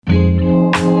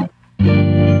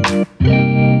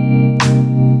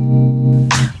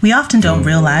We often don't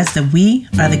realize that we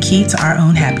are the key to our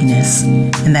own happiness,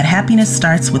 and that happiness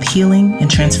starts with healing and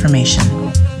transformation.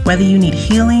 Whether you need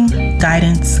healing,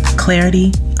 guidance,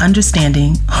 clarity,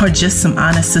 understanding, or just some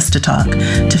honest sister talk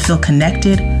to feel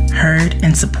connected, heard,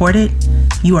 and supported,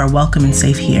 you are welcome and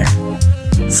safe here.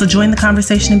 So join the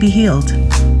conversation and be healed.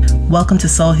 Welcome to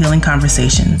Soul Healing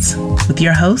Conversations with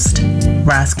your host,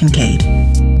 Roz Kincaid.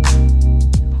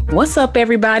 What's up,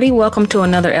 everybody? Welcome to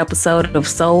another episode of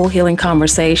Soul Healing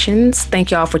Conversations. Thank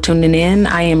you all for tuning in.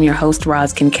 I am your host,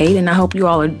 Roz Kincaid, and I hope you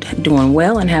all are doing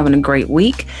well and having a great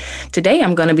week. Today,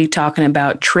 I'm going to be talking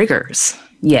about triggers.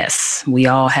 Yes, we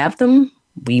all have them.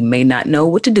 We may not know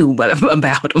what to do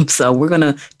about them, so we're going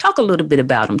to talk a little bit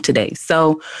about them today.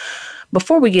 So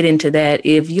before we get into that,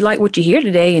 if you like what you hear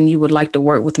today and you would like to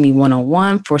work with me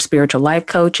one-on-one for spiritual life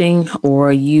coaching,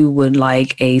 or you would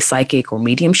like a psychic or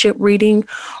mediumship reading,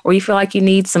 or you feel like you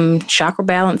need some chakra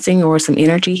balancing or some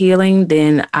energy healing,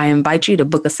 then I invite you to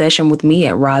book a session with me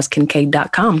at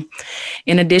rozkincaid.com.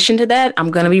 In addition to that,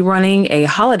 I'm going to be running a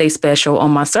holiday special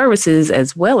on my services,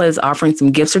 as well as offering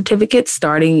some gift certificates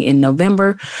starting in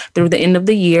November through the end of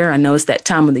the year. I know it's that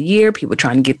time of the year. People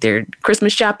trying to get their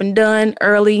Christmas shopping done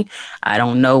early. I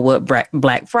don't know what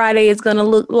Black Friday is going to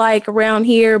look like around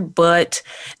here, but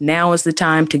now is the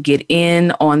time to get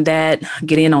in on that,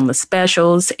 get in on the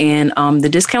specials. And the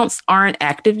discounts aren't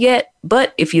active yet,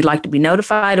 but if you'd like to be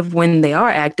notified of when they are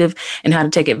active and how to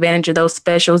take advantage of those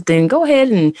specials, then go ahead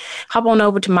and hop on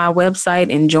over to my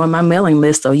website and join my mailing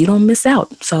list so you don't miss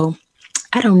out. So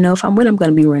I don't know when I'm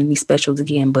going to be running these specials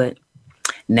again, but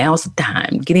now's the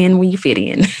time. Get in when you fit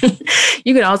in.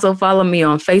 You can also follow me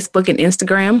on Facebook and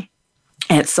Instagram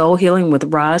at Soul Healing with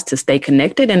Roz to stay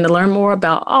connected and to learn more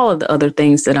about all of the other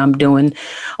things that I'm doing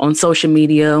on social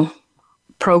media,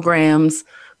 programs,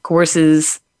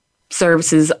 courses,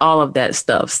 services, all of that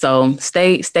stuff. So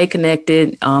stay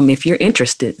connected if you're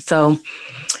interested. So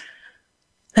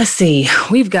let's see,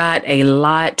 we've got a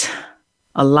lot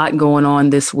going on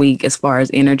this week as far as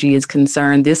energy is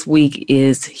concerned. This week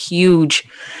is huge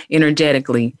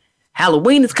energetically.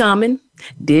 Halloween is coming.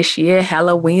 This year,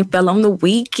 Halloween fell on the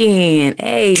weekend.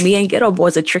 Hey, me and Ghetto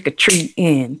Boys are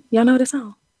trick-or-treating. Y'all know the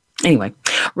song? Anyway,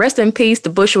 rest in peace to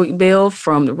Bushwick Bill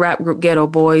from the rap group Ghetto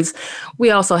Boys.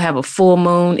 We also have a full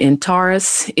moon in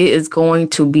Taurus. It is going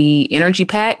to be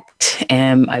energy-packed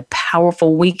and a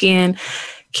powerful weekend.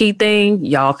 Key thing,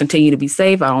 y'all continue to be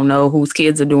safe. I don't know whose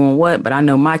kids are doing what, but I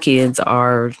know my kid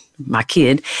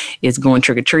is going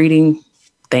trick-or-treating.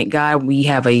 Thank God we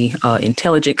have a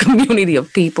intelligent community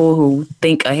of people who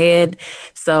think ahead.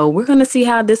 So we're going to see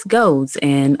how this goes,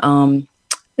 and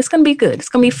it's going to be good. It's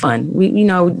going to be fun.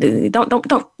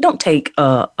 Don't take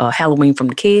Halloween from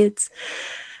the kids.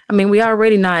 I mean, we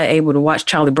already not able to watch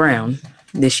Charlie Brown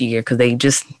this year because they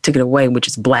just took it away, which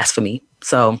is blasphemy.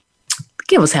 So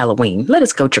give us Halloween. Let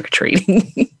us go trick or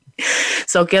treating.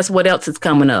 So guess what else is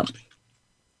coming up?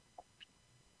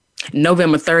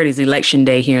 November 3rd is election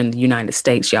day here in the United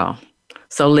States, y'all.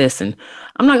 So listen,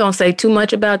 I'm not going to say too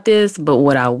much about this, but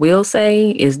what I will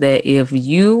say is that if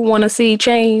you want to see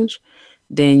change,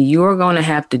 then you're going to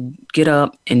have to get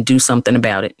up and do something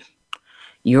about it.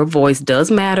 Your voice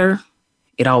does matter.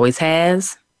 It always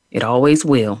has. It always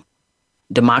will.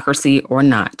 Democracy or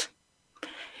not.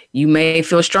 You may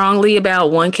feel strongly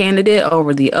about one candidate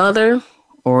over the other,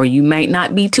 or you might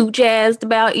not be too jazzed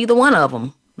about either one of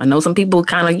them. I know some people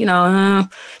kind of,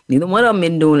 neither one of them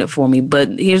been doing it for me.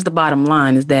 But here's the bottom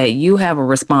line is that you have a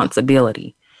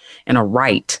responsibility and a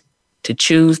right to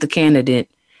choose the candidate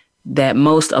that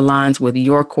most aligns with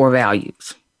your core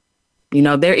values.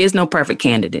 There is no perfect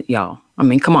candidate, y'all. I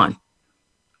mean, come on.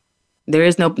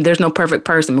 There's no perfect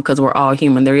person because we're all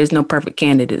human. There is no perfect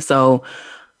candidate. So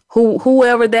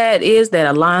whoever that is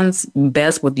that aligns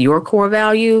best with your core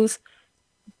values,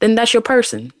 then that's your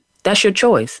person. That's your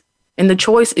choice. And the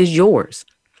choice is yours.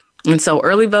 And so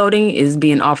early voting is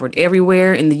being offered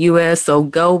everywhere in the U.S. So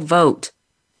go vote.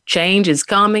 Change is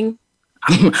coming.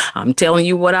 I'm telling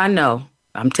you what I know.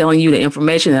 I'm telling you the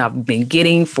information that I've been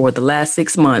getting for the last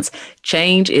 6 months.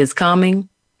 Change is coming,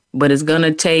 but it's going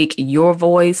to take your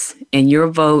voice and your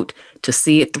vote to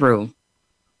see it through.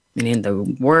 And in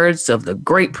the words of the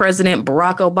great President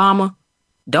Barack Obama,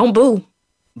 don't boo,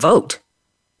 vote.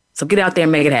 So get out there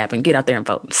and make it happen. Get out there and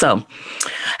vote. So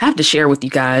I have to share with you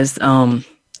guys,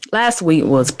 last week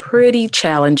was pretty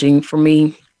challenging for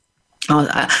me. And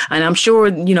I'm sure,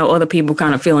 other people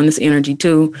kind of feeling this energy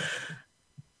too.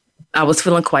 I was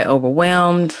feeling quite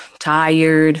overwhelmed,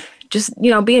 tired, just,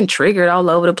 being triggered all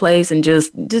over the place and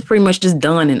just pretty much just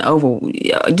done and over,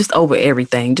 just over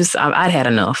everything. I'd had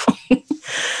enough.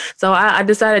 So I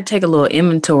decided to take a little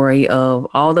inventory of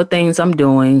all the things I'm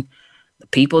doing, the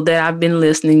people that I've been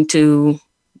listening to,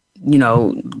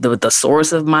 the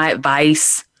source of my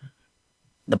advice,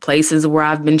 the places where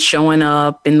I've been showing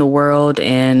up in the world.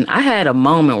 And I had a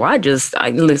moment where listen,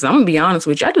 I'm going to be honest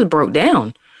with you. I just broke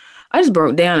down.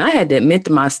 I had to admit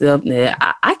to myself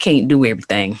that I can't do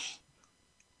everything.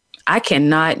 I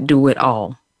cannot do it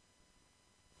all.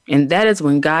 And that is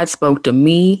when God spoke to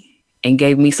me and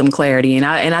gave me some clarity. And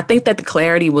I think that the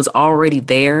clarity was already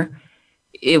there.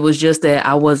 It was just that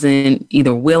I wasn't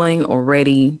either willing or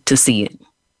ready to see it.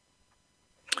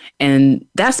 And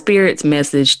that's Spirit's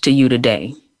message to you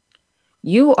today.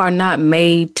 You are not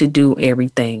made to do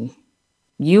everything.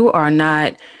 You are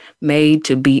not made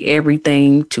to be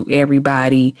everything to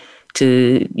everybody,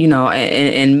 to,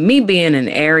 and me being an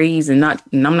Aries and I'm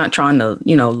not trying to,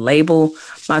 label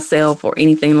myself or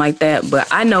anything like that, but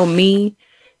I know me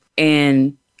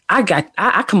and I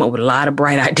come up with a lot of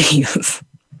bright ideas.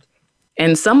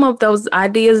 And some of those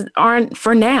ideas aren't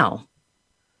for now.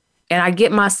 And I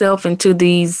get myself into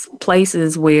these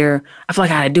places where I feel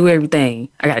like I got to do everything.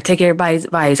 I got to take everybody's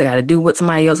advice. I got to do what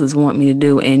somebody else is want me to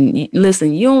do. And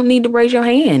listen, you don't need to raise your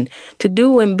hand to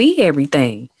do and be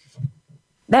everything.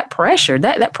 That pressure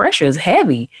is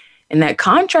heavy. And that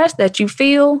contrast that you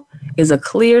feel is a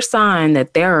clear sign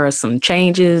that there are some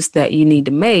changes that you need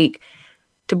to make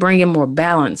to bring in more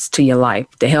balance to your life,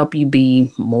 to help you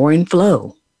be more in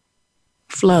flow.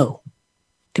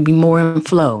 To be more in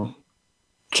flow.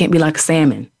 Can't be like a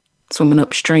salmon swimming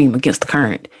upstream against the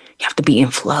current. You have to be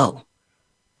in flow.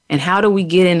 And how do we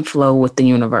get in flow with the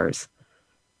universe?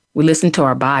 We listen to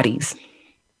our bodies.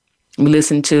 We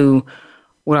listen to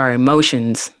what our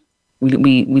emotions.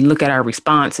 We look at our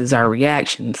responses, our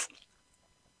reactions.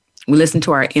 We listen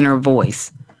to our inner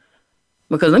voice.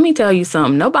 Because let me tell you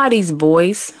something, nobody's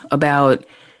voice about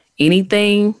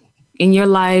anything in your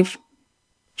life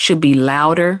should be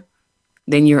louder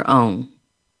than your own.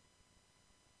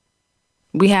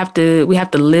 We have to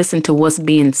listen to what's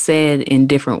being said in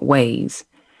different ways.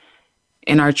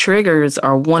 And our triggers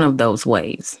are one of those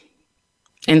ways.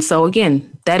 And so,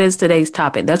 again, that is today's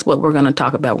topic. That's what we're going to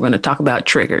talk about. We're going to talk about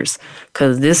triggers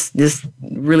because this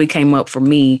really came up for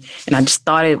me. And I just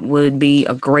thought it would be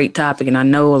a great topic. And I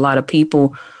know a lot of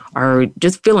people are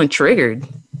just feeling triggered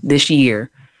this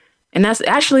year. And that's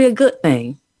actually a good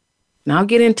thing. And I'll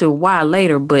get into why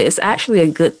later, but it's actually a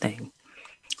good thing.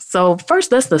 So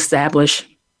first, let's establish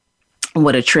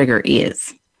what a trigger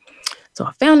is. So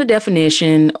I found a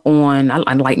definition on,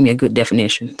 I like me a good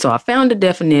definition. So I found a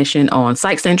definition on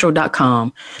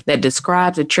psychcentral.com that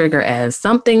describes a trigger as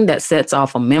something that sets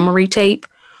off a memory tape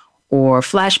or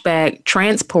flashback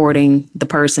transporting the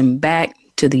person back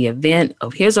to the event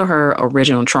of his or her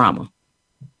original trauma.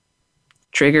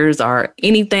 Triggers are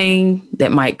anything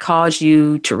that might cause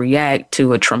you to react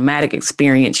to a traumatic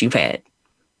experience you've had.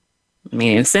 I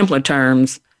mean, in simpler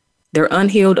terms, they're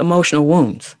unhealed emotional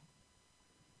wounds.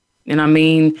 And I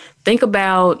mean, think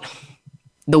about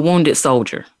the wounded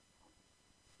soldier,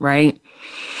 right?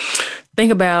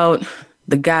 Think about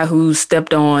the guy who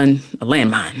stepped on a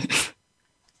landmine.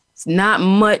 It's not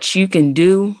much you can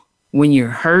do when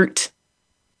you're hurt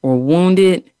or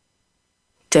wounded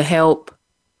to help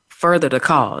further the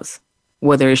cause,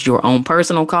 whether it's your own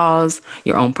personal cause,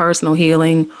 your own personal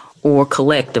healing, or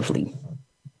collectively.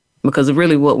 Because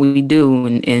really what we do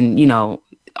and you know,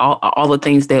 all the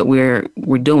things that we're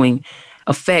doing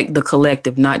affect the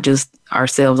collective, not just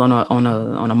ourselves on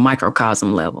a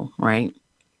microcosm level, right?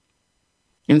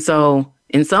 And so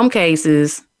in some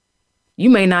cases, you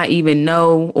may not even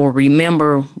know or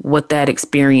remember what that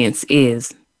experience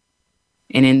is.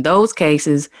 And in those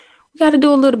cases, we got to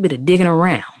do a little bit of digging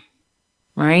around,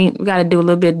 right? We got to do a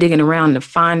little bit of digging around to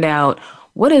find out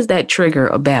what is that trigger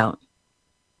about.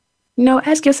 You know,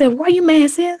 ask yourself, why you mad,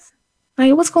 sis?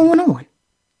 Like, what's going on?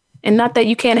 And not that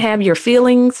you can't have your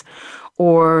feelings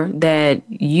or that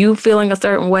you feeling a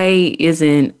certain way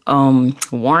isn't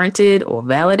warranted or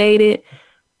validated.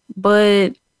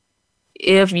 But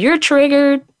if you're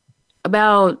triggered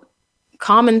about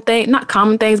not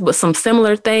common things, but some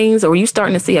similar things, or you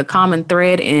starting to see a common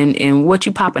thread in what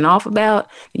you popping off about,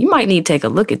 you might need to take a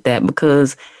look at that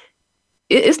because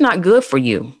it's not good for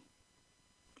you.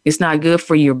 It's not good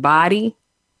for your body.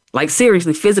 Like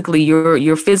seriously, physically,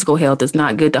 your physical health is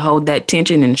not good to hold that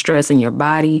tension and stress in your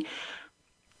body.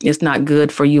 It's not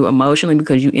good for you emotionally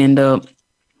because you end up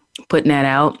putting that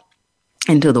out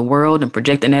into the world and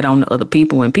projecting that on to other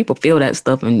people, and people feel that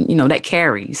stuff, and you know that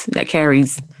carries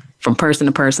from person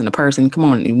to person to person. Come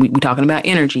on, we're talking about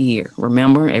energy here.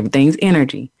 Remember, everything's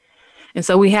energy. And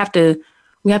so we have to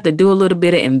do a little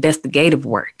bit of investigative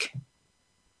work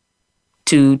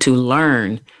to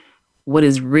learn what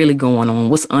is really going on,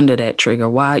 what's under that trigger.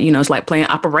 Why, it's like playing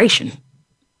Operation.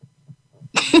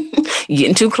 You're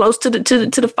getting too close to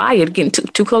the fire, getting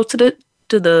too close to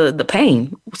the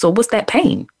pain. So what's that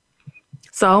pain?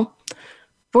 So,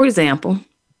 for example,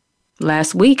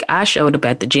 last week I showed up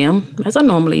at the gym as I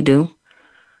normally do.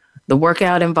 The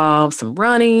workout involves some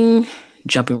running,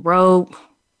 jumping rope,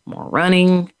 more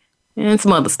running, and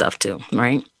some other stuff too,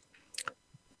 right?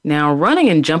 Now, running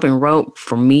and jumping rope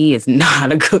for me is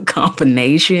not a good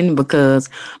combination because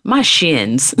my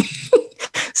shins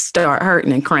start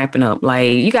hurting and cramping up.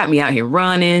 Like, you got me out here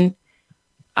running.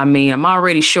 I mean, I'm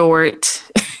already short.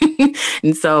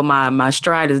 And so my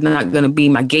stride is not going to be,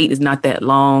 my gait is not that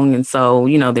long. And so,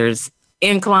 there's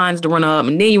inclines to run up.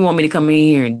 And then you want me to come in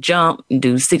here and jump and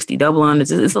do 60 double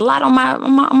unders. It's a lot on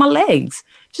my legs,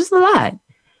 just a lot.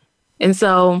 And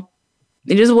so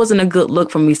it just wasn't a good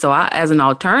look for me. So as an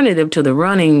alternative to the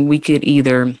running, we could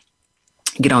either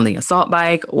get on the assault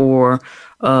bike or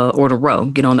the row,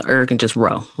 get on the erg and just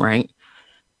row, right?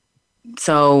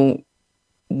 So,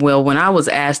 when I was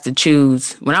asked I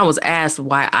chose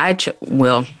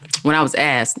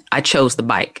the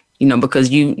bike, because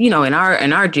in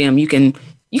our gym, you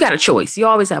got a choice. You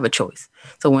always have a choice.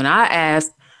 So when I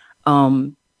asked,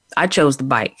 I chose the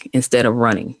bike instead of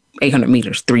running 800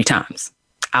 meters 3 times.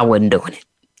 I wasn't doing it.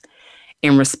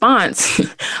 In response,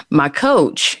 my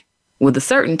coach, with a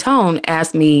certain tone,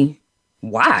 asked me,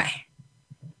 why?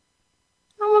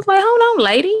 I was like, hold on,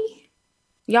 lady.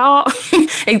 Y'all,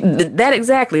 that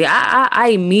exactly. I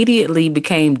immediately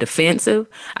became defensive.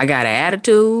 I got an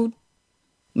attitude.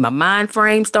 My mind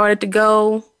frame started to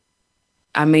go.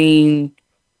 I mean,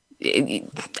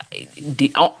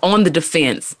 on the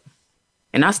defense.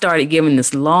 And I started giving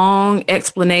this long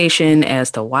explanation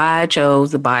as to why I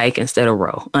chose the bike instead of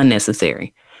row.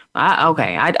 Unnecessary. I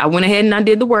went ahead and I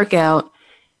did the workout,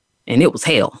 and it was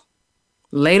hell.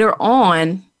 Later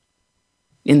on,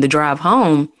 in the drive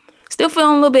home, still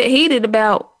feeling a little bit heated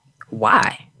about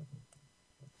why.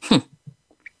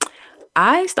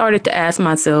 I started to ask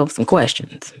myself some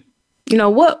questions.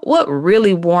 What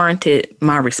really warranted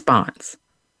my response?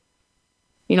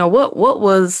 What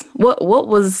was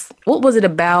it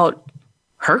about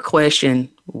her question,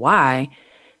 why,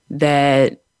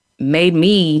 that made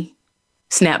me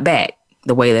snap back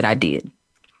the way that I did?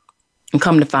 And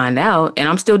come to find out, and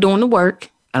I'm still doing the work,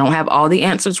 I don't have all the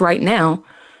answers right now.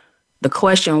 The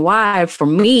question why, for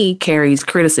me, carries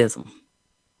criticism.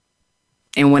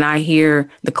 And when I hear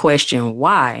the question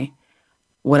why,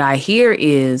 what I hear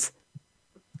is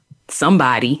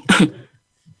somebody,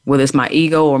 whether it's my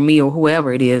ego or me or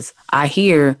whoever it is, I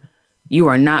hear you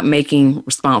are not making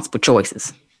responsible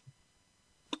choices,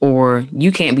 or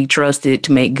you can't be trusted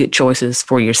to make good choices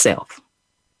for yourself.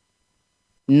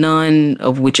 None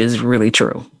of which is really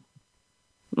true.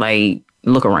 Like,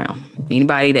 look around.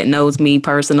 Anybody that knows me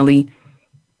personally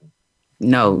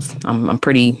knows I'm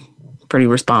pretty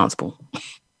responsible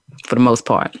for the most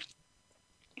part.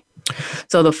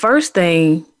 So the first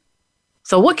thing,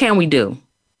 what can we do?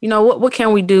 What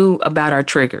can we do about our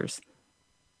triggers?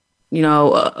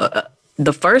 The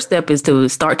first step is to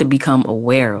start to become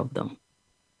aware of them.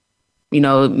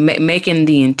 Making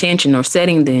the intention or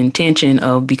setting the intention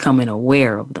of becoming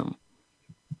aware of them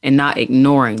and not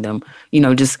ignoring them,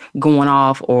 just going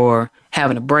off or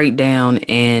having a breakdown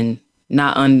and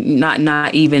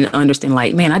not even understand,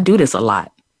 like, man, I do this a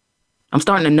lot. I'm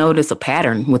starting to notice a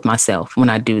pattern with myself when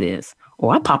I do this,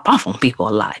 or I pop off on people a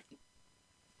lot,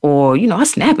 or, I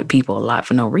snap at people a lot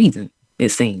for no reason, it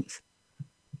seems.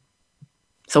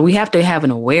 So we have to have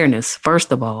an awareness,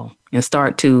 first of all, and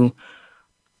start to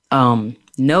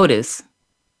notice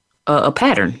a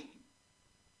pattern.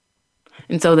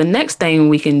 And so the next thing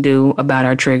we can do about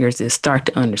our triggers is start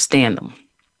to understand them.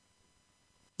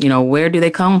 Where do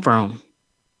they come from?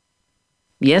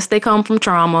 Yes, they come from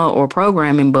trauma or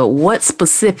programming, but what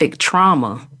specific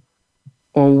trauma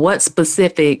or what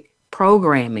specific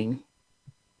programming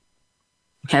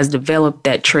has developed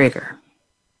that trigger?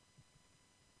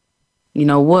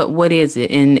 What is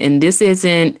it? And this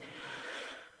isn't,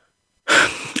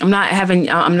 I'm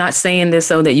not saying this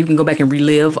so that you can go back and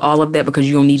relive all of that, because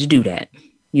you don't need to do that.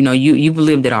 You've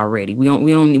lived it already. We don't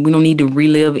need to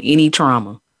relive any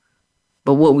trauma.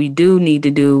 But what we do need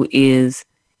to do is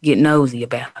get nosy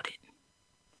about it.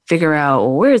 Figure out,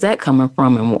 well, where is that coming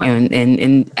from?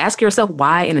 And ask yourself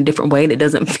why in a different way that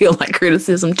doesn't feel like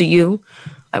criticism to you.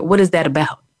 Like, what is that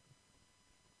about?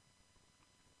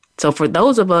 So for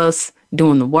those of us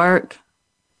doing the work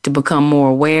to become more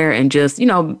aware and just,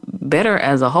 better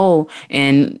as a whole.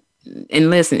 And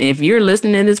listen, if you're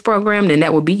listening to this program, then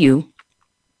that would be you.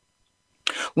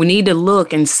 We need to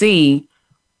look and see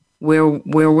where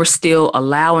we're still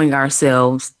allowing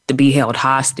ourselves to be held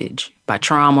hostage by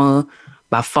trauma,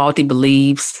 by faulty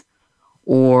beliefs,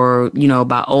 or,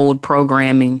 by old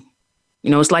programming.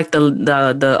 It's like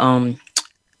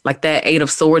like that 8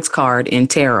 of Swords card in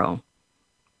tarot,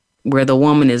 where the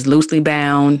woman is loosely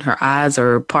bound, her eyes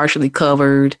are partially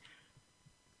covered.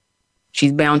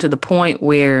 She's bound to the point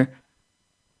where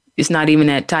it's not even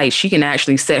that tight. She can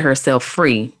actually set herself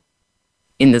free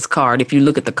in this card. If you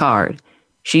look at the card,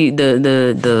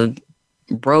 the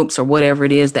ropes or whatever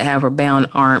it is that have her bound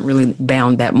aren't really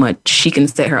bound that much. She can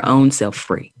set her own self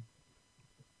free.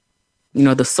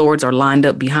 The swords are lined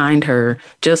up behind her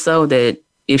just so that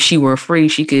if she were free,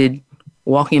 she could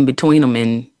walk in between them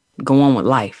and go on with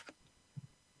life.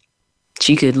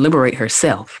 She could liberate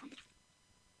herself.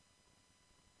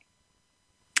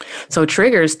 So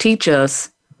triggers teach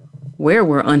us where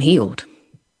we're unhealed.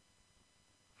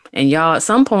 And y'all, at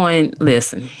some point,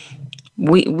 listen,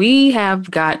 we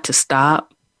have got to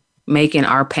stop making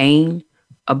our pain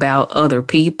about other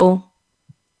people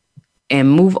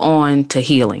and move on to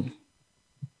healing.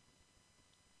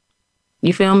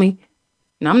 You feel me?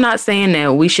 Now, I'm not saying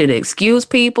that we should excuse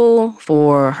people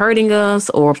for hurting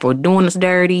us or for doing us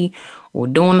dirty or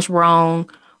doing us wrong,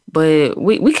 but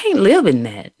we can't live in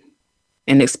that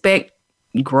and expect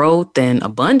growth and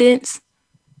abundance.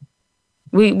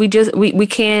 We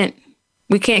can't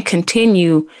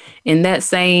continue in that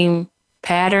same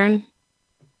pattern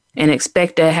and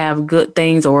expect to have good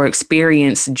things or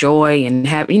experience joy and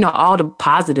have, all the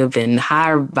positive and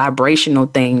high vibrational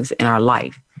things in our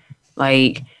life.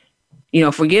 Like,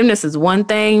 forgiveness is one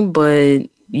thing, but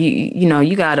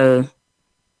you gotta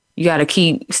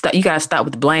stop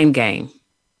with the blame game.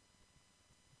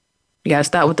 You gotta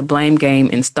stop with the blame game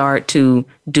and start to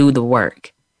do the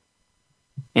work.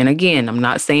 And again, I'm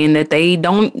not saying that they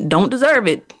don't deserve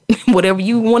it, whatever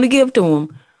you want to give to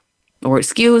them or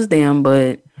excuse them,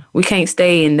 but we can't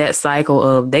stay in that cycle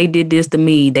of they did this to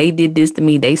me, they did this to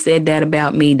me, they said that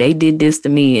about me, they did this to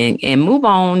me, and move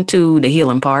on to the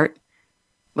healing part.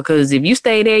 Because if you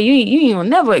stay there, you'll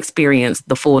never experience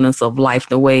the fullness of life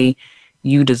the way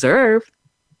you deserve.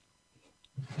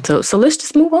 So let's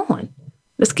just move on.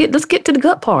 Let's get to the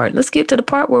gut part. Let's get to the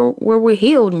part where we're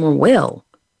healed and we're well.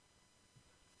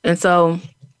 And so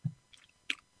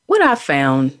what I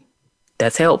found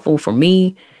that's helpful for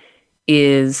me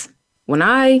is when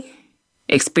I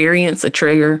experience a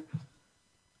trigger,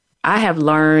 I have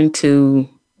learned to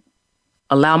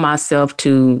allow myself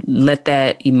to let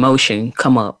that emotion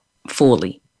come up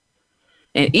fully.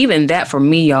 And even that for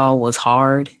me, y'all, was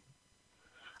hard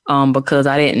because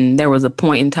there was a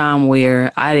point in time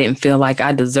where I didn't feel like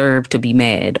I deserved to be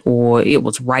mad or it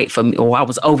was right for me or I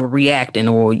was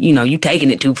overreacting or, you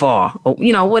taking it too far or,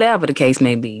 whatever the case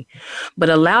may be. But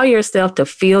allow yourself to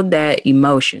feel that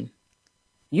emotion.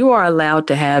 You are allowed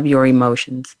to have your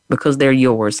emotions because they're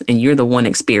yours and you're the one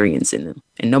experiencing them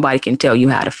and nobody can tell you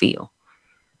how to feel.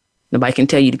 Nobody can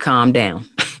tell you to calm down.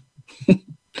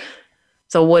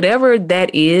 So whatever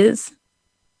that is,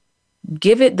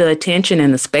 give it the attention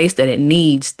and the space that it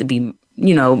needs to be,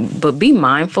 but be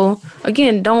mindful.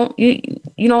 Again,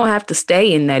 you don't have to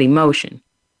stay in that emotion.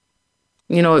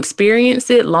 Experience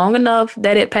it long enough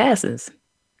that it passes.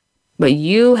 But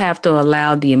you have to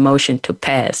allow the emotion to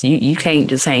pass. You can't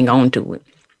just hang on to it.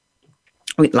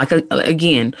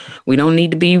 Again, we don't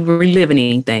need to be reliving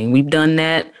anything. We've done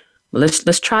that.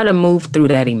 Let's try to move through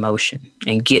that emotion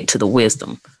and get to the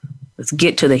wisdom. Let's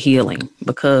get to the healing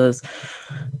because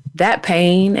that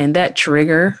pain and that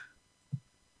trigger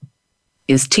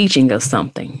is teaching us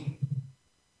something.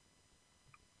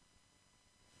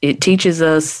 It teaches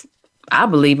us, I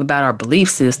believe, about our belief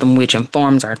system, which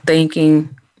informs our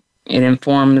thinking. It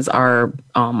informs our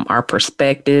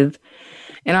perspective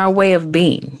and our way of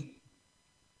being.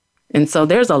 And so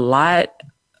there's a lot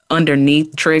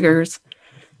underneath triggers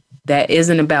that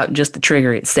isn't about just the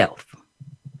trigger itself.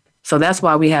 So that's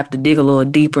why we have to dig a little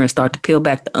deeper and start to peel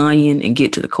back the onion and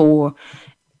get to the core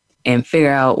and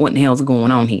figure out what the hell's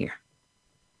going on here.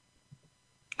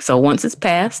 So once it's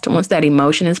passed, once that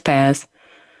emotion is passed,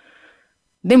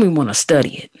 then we want to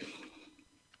study it.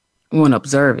 We want to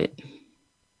observe it.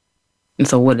 And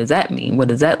so what does that mean? What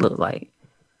does that look like?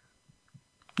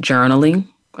 Journaling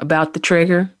about the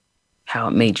trigger, how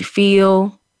it made you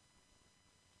feel,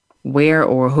 where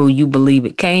or who you believe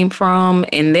it came from.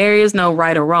 And there is no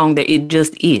right or wrong. That it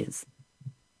just is.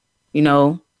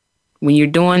 when you're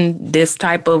doing this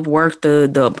type of work,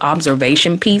 the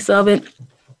observation piece of it,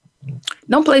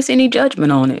 don't place any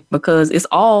judgment on it because it's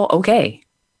all okay.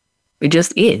 It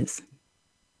just is.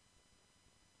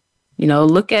 You know,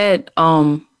 look at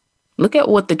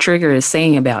what the trigger is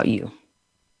saying about you.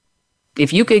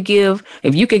 If you could give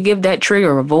that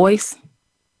trigger a voice,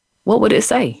 what would it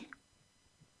say?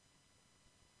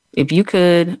 If you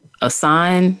could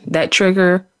assign that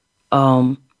trigger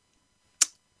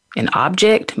an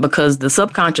object, because the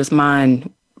subconscious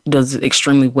mind does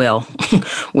extremely well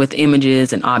with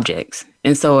images and objects.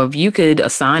 And so if you could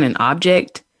assign an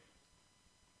object,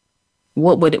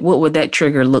 what would that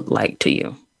trigger look like to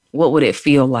you? What would it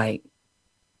feel like?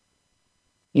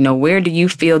 You know, where do you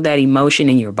feel that emotion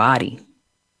in your body?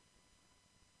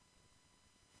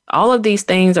 All of these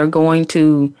things are going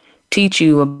to teach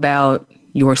you about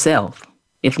yourself,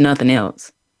 if nothing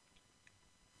else.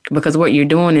 Because what you're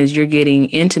doing is you're getting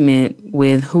intimate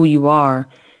with who you are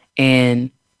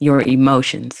and your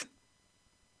emotions.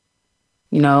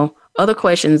 You know, other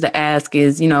questions to ask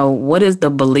is, you know, what is the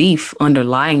belief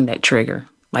underlying that trigger?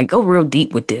 Like, go real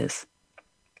deep with this.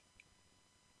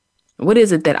 What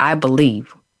is it that I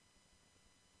believe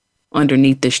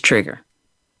underneath this trigger?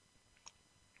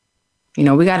 You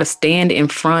know, we got to stand in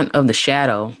front of the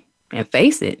shadow and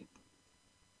face it.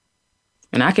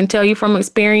 And I can tell you from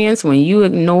experience, when you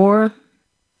ignore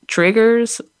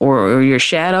triggers or your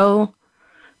shadow,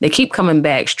 they keep coming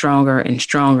back stronger and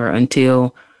stronger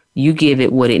until you give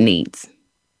it what it needs.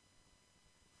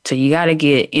 So you got to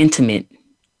get intimate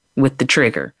with the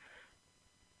trigger.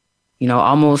 You know,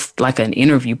 almost like an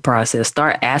interview process.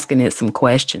 Start asking it some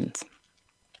questions,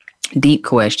 deep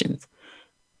questions.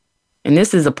 And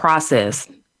this is a process.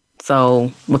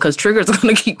 So, because triggers are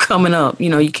going to keep coming up, you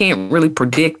know, you can't really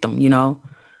predict them, you know,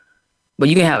 but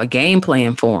you can have a game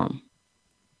plan for them.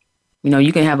 You know,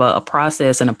 you can have a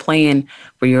process and a plan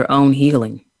for your own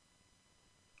healing.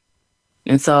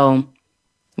 And so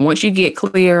once you get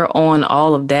clear on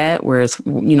all of that, where it's,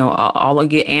 you know, all of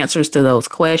get answers to those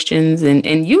questions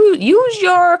and you use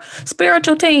your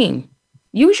spiritual team,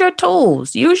 use your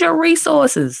tools, use your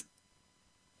resources.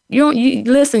 You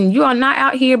listen, you are not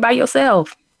out here by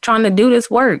yourself trying to do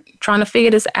this work, trying to figure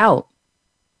this out.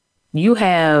 You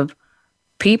have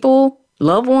people,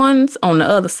 loved ones on the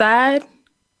other side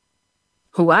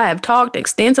who I have talked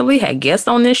extensively, had guests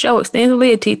on this show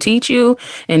extensively to teach you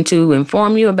and to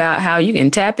inform you about how you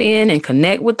can tap in and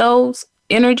connect with those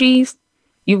energies.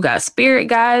 You've got spirit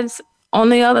guides on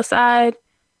the other side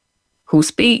who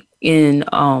speak in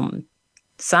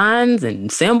signs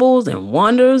and symbols and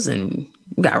wonders, and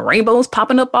you got rainbows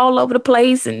popping up all over the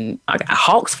place, and I got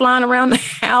hawks flying around the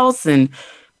house and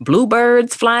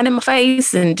bluebirds flying in my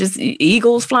face and just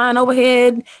eagles flying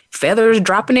overhead, feathers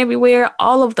dropping everywhere.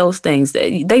 All of those things,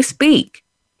 they speak.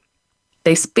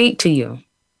 They speak to you.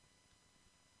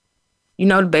 You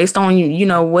know, based on, you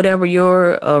know, whatever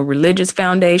your religious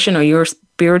foundation or your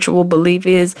spiritual belief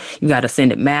is, you got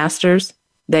ascended masters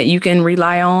that you can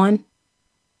rely on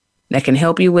that can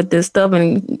help you with this stuff.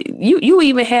 And you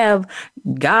even have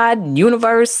God,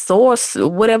 universe, source,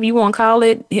 whatever you want to call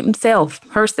it, himself,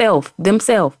 herself,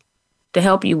 themselves, to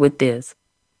help you with this.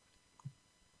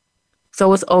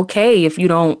 So it's okay if you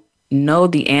don't know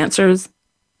the answers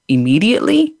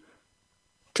immediately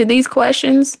to these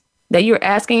questions that you're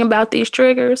asking about these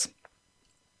triggers.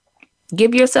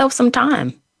 Give yourself some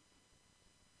time.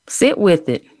 Sit with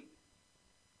it.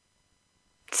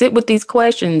 Sit with these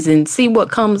questions and see what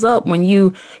comes up when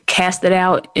you cast it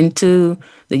out into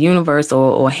the universe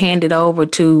or hand it over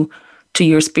to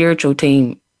your spiritual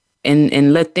team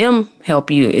and let them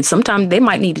help you. Sometimes they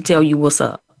might need to tell you what's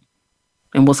up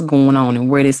and what's going on and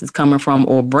where this is coming from,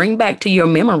 or bring back to your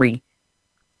memory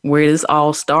where this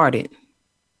all started.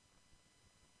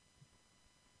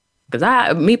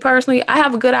 Because me personally, I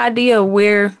have a good idea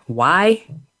where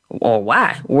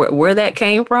that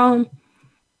came from.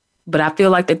 But I feel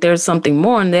like that there's something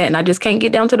more in that, and I just can't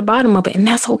get down to the bottom of it, and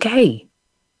that's okay.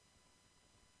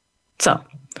 So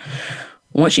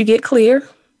once you get clear,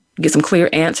 get some clear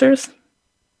answers,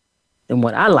 then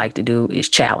what I like to do is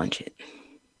challenge it.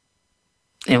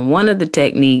 And one of the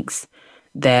techniques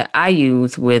that I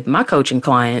use with my coaching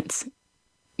clients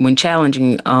when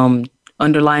challenging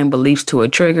underlying beliefs to a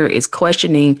trigger is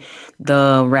questioning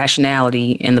the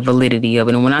rationality and the validity of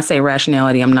it. And when I say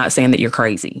rationality, I'm not saying that you're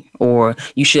crazy or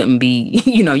you shouldn't be,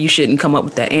 you shouldn't come up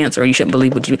with that answer or you shouldn't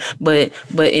believe what you, but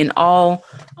in all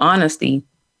honesty,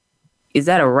 is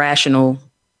that a rational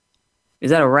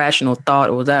thought,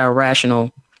 or is that a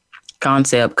rational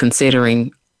concept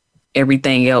considering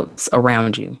everything else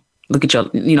around you? Look at your,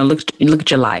 look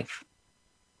at your life.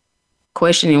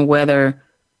 Questioning whether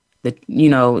the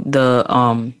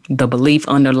belief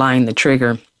underlying the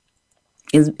trigger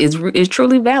is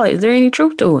truly valid. Is there any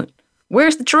truth to it?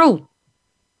 Where's the truth?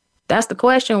 That's the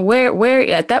question. Where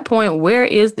at that point, where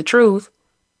is the truth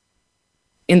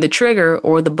in the trigger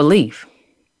or the belief?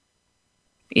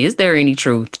 Is there any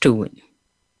truth to it?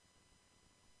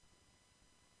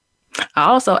 I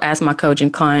also ask my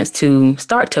coaching clients to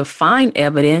start to find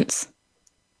evidence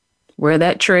where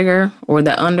that trigger or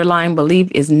the underlying belief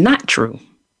is not true.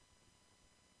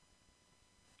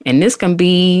 And this can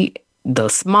be the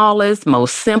smallest,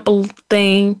 most simple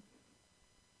thing.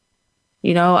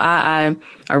 You know, I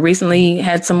recently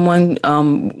had someone,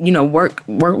 work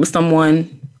with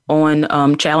someone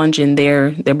on challenging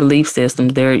their belief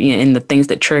systems, and the things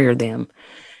that trigger them.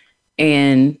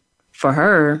 And for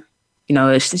her,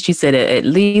 she said, at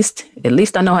least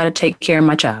I know how to take care of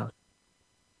my child.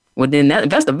 Well, then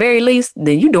that's the very least,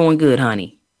 then you're doing good,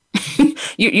 honey.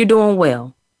 You're doing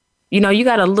well. You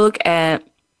got to look at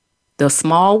the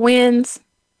small wins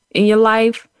in your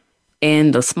life,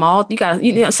 and the small,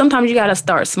 sometimes you got to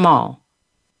start small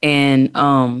and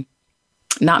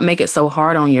not make it so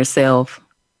hard on yourself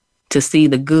to see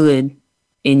the good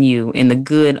in you and the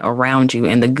good around you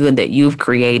and the good that you've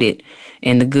created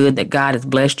and the good that God has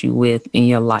blessed you with in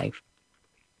your life.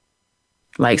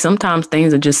 Like sometimes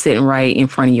things are just sitting right in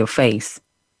front of your face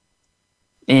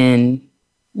and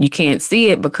you can't see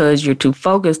it because you're too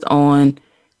focused on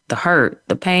the hurt,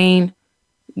 the pain,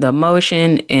 the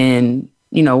emotion, and,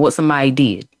 what somebody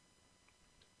did.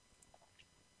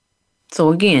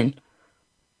 So again,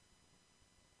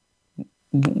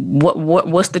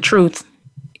 what's the truth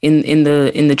in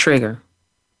the trigger?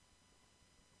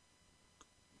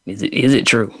 Is it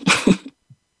true?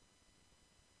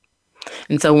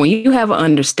 And so when you have an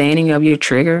understanding of your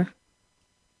trigger,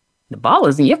 the ball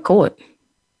is in your court.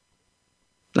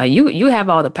 Like you have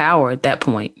all the power at that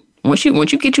point. Once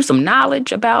you get you some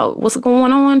knowledge about what's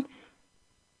going on,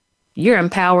 you're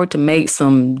empowered to make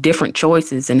some different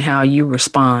choices in how you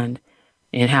respond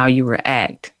and how you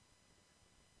react.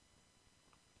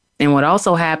 And what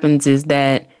also happens is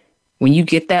that when you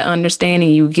get that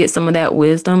understanding, you get some of that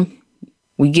wisdom,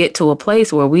 we get to a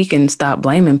place where we can stop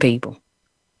blaming people.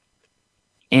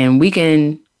 And we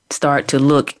can start to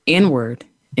look inward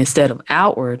instead of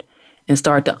outward and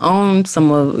start to own some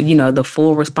of, the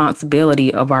full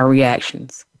responsibility of our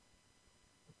reactions.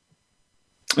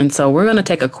 And so we're going to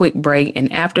take a quick break. And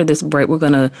after this break, we're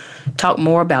going to talk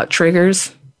more about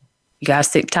triggers. You guys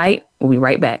sit tight. We'll be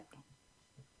right back.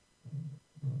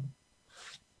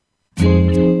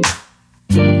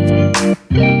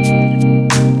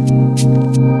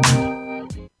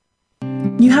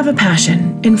 You have a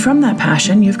passion, and from that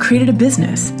passion, you've created a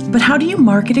business. But how do you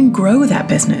market and grow that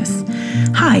business?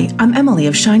 Hi, I'm Emily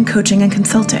of Shine Coaching and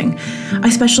Consulting. I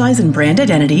specialize in brand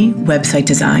identity, website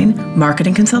design,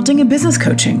 marketing consulting, and business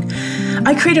coaching.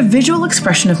 I create a visual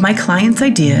expression of my clients'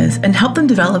 ideas and help them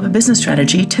develop a business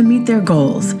strategy to meet their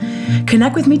goals.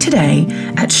 Connect with me today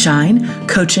at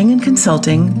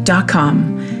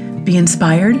shinecoachingandconsulting.com. Be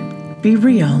inspired, be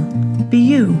real, be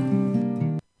you.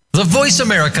 The Voice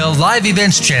America Live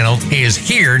Events channel is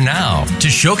here now to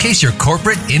showcase your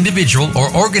corporate, individual,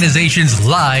 or organization's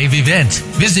live event.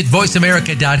 Visit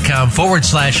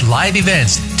voiceamerica.com/live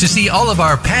events to see all of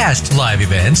our past live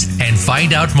events and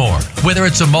find out more. Whether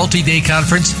it's a multi-day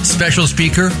conference, special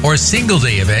speaker, or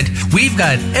single-day event, we've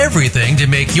got everything to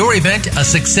make your event a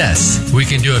success. We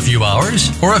can do a few hours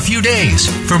or a few days.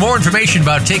 For more information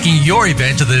about taking your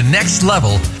event to the next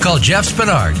level, call Jeff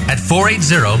Spinard at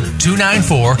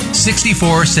 480-294-6417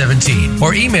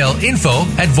 or email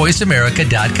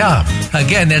info@voiceamerica.com.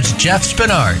 Again, that's Jeff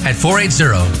Spinard at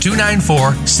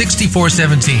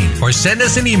 480-294-6417 or send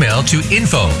us an email to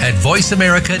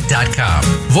info@voiceamerica.com.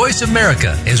 Voice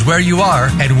America is where you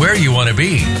are and where you want to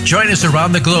be. Join us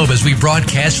around the globe as we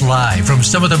broadcast live from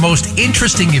some of the most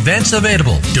interesting events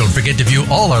available. Don't forget to view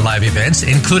all our live events,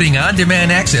 including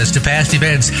on-demand access to past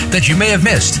events that you may have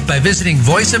missed by visiting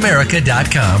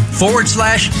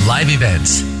voiceamerica.com/live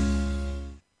events.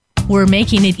 We're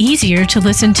making it easier to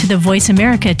listen to the Voice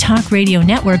America Talk Radio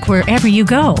Network wherever you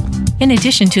go. In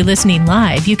addition to listening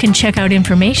live, you can check out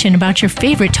information about your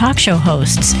favorite talk show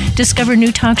hosts, discover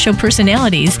new talk show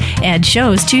personalities, add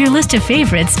shows to your list of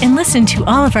favorites, and listen to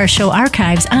all of our show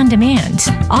archives on demand,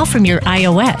 all from your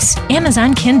iOS,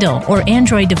 Amazon Kindle, or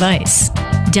Android device.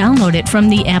 Download it from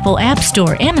the Apple App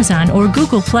Store, Amazon, or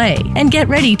Google Play, and get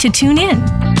ready to tune in.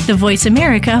 The Voice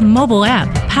America mobile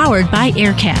app, powered by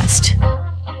Aircast.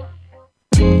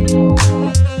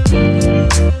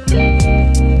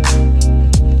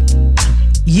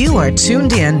 You are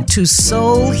tuned in to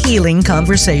Soul Healing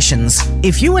Conversations.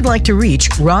 If you would like to reach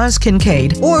Roz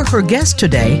Kincaid or her guest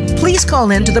today, please call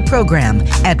into the program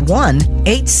at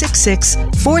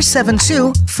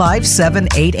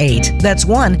 1-866-472-5788. That's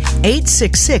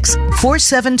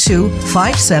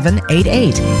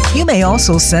 1-866-472-5788. You may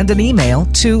also send an email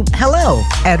to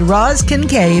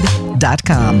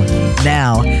hello@rozkincaid.com.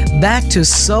 Now, back to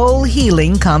Soul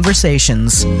Healing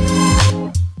Conversations.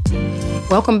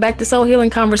 Welcome back to Soul Healing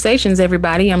Conversations,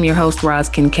 everybody. I'm your host, Roz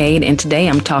Kincaid, and today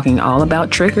I'm talking all about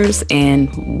triggers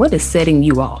and what is setting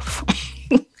you off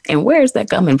and where is that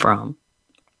coming from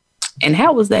and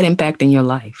how is that impacting your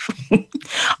life?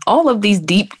 All of these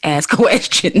deep ass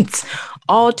questions,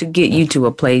 all to get you to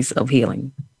a place of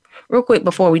healing. Real quick,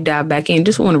 before we dive back in,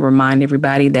 just want to remind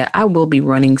everybody that I will be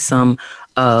running some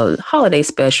holiday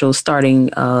specials starting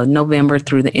November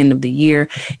through the end of the year.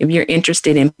 If you're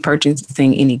interested in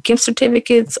purchasing any gift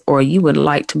certificates or you would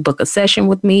like to book a session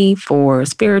with me for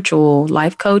spiritual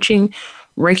life coaching,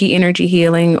 Reiki energy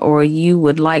healing, or you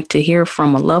would like to hear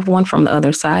from a loved one from the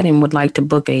other side and would like to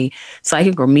book a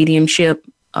psychic or mediumship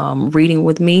reading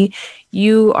with me,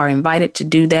 you are invited to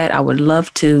do that. I would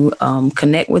love to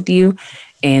connect with you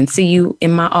and see you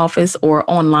in my office or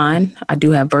online. I do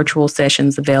have virtual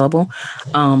sessions available.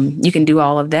 You can do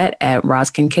all of that at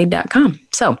rozkincaid.com.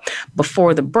 So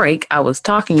before the break, I was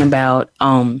talking about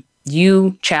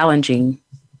you challenging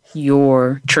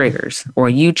your triggers or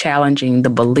you challenging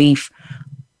the belief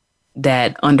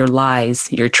that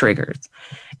underlies your triggers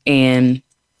and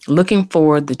looking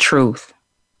for the truth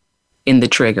in the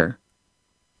trigger.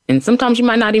 And sometimes you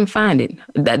might not even find it.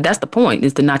 That's the point,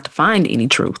 is to not to find any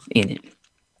truth in it.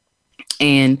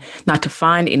 And not to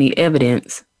find any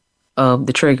evidence of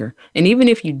the trigger. And even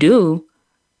if you do,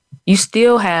 you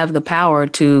still have the power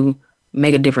to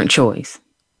make a different choice.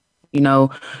 You know,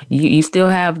 you still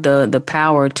have the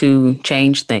power to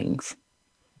change things.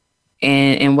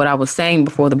 And what I was saying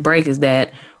before the break is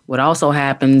that what also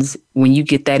happens when you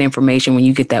get that information, when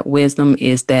you get that wisdom,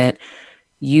 is that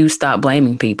you stop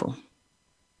blaming people.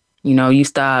 You know, you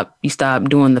stop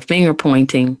doing the finger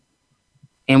pointing.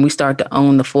 And we start to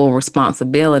own the full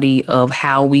responsibility of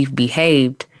how we've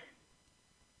behaved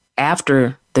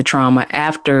after the trauma,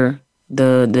 after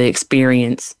the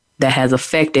experience that has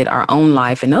affected our own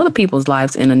life and other people's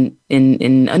lives in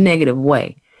a negative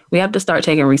way. We have to start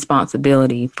taking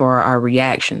responsibility for our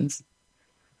reactions,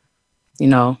 you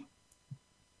know.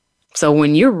 So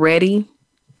when you're ready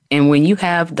and when you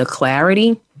have the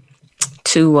clarity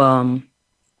to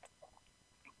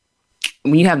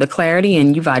when you have the clarity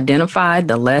and you've identified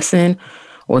the lesson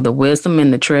or the wisdom in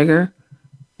the trigger,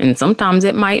 and sometimes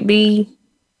it might be,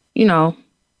 you know,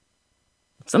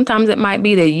 sometimes it might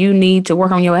be that you need to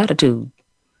work on your attitude.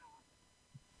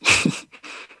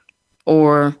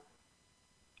 Or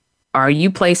are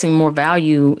you placing more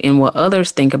value in what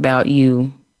others think about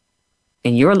you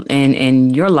and your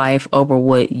life over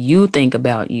what you think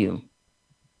about you?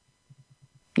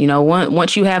 You know,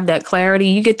 once you have that clarity,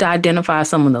 you get to identify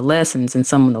some of the lessons and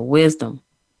some of the wisdom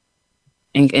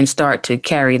and start to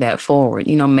carry that forward.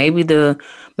 You know, maybe the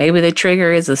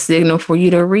trigger is a signal for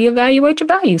you to reevaluate your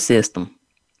value system.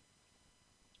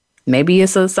 Maybe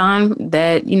it's a sign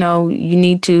that, you know, you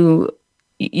need to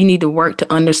work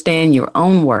to understand your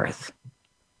own worth.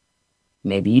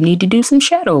 Maybe you need to do some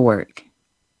shadow work.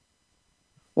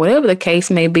 Whatever the case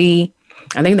may be,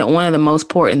 I think that one of the most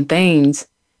important things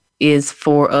is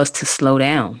for us to slow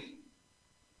down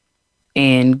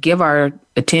and give our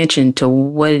attention to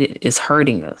what is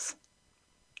hurting us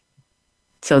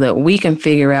so that we can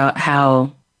figure out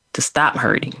how to stop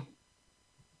hurting.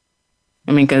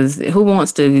 I mean, because who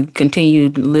wants to continue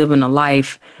living a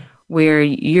life where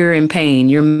you're in pain,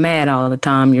 you're mad all the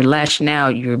time, you're lashing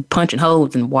out, you're punching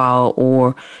holes in the wall,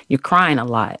 or you're crying a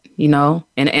lot, you know?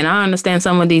 And I understand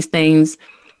some of these things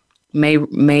may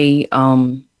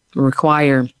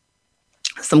require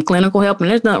some clinical help, and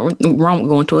there's nothing wrong with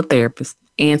going to a therapist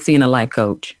and seeing a life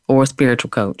coach or a spiritual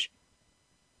coach.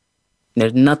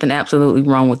 There's nothing absolutely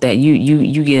wrong with that.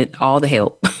 You get all the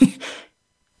help.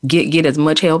 Get as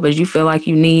much help as you feel like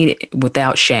you need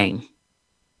without shame.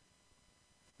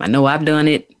 I know I've done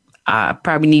it. I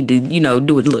probably need to, you know,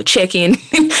 do a little check-in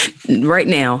right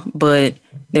now, but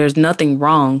there's nothing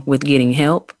wrong with getting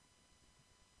help.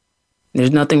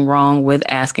 There's nothing wrong with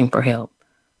asking for help.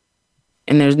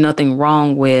 And there's nothing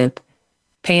wrong with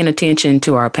paying attention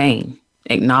to our pain,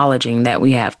 acknowledging that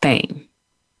we have pain,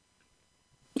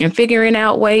 and figuring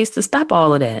out ways to stop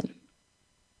all of that.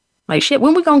 Like, shit,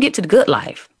 when we gonna get to the good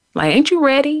life? Like, ain't you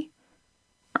ready?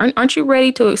 Aren't you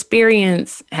ready to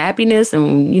experience happiness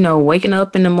and, waking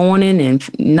up in the morning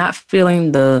and not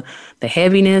feeling the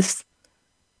heaviness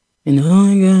and, oh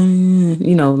my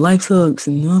God, life sucks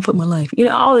and fuck my life,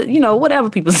 whatever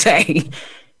people say.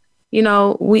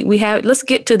 We have, let's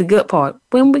get to the good part.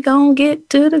 When we gonna get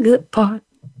to the good part?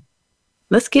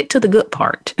 Let's get to the good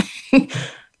part.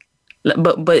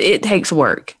 But it takes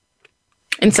work.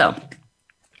 And so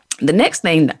the next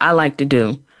thing that I like to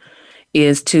do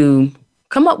is to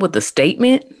come up with a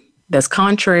statement that's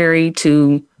contrary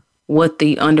to what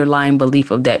the underlying belief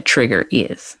of that trigger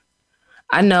is.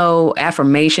 I know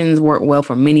affirmations work well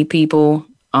for many people.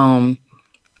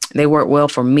 They work well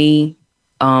for me.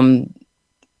 I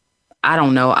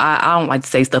don't know. I don't like to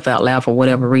say stuff out loud for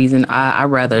whatever reason. I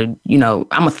rather,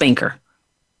 I'm a thinker.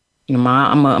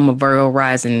 I'm a Virgo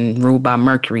rising ruled by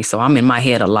Mercury, so I'm in my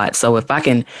head a lot. So if I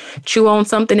can chew on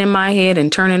something in my head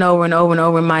and turn it over and over and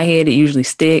over in my head, it usually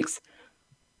sticks.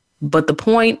 But the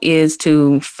point is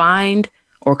to find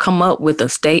or come up with a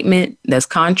statement that's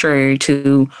contrary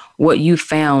to what you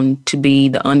found to be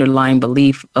the underlying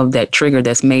belief of that trigger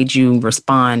that's made you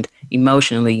respond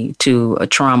emotionally to a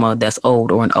trauma that's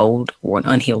old or an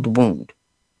unhealed wound.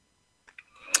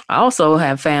 I also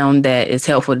have found that it's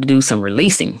helpful to do some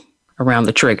releasing around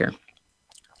the trigger,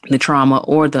 the trauma,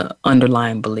 or the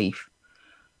underlying belief.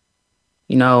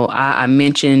 I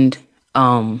mentioned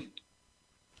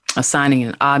assigning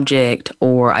an object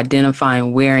or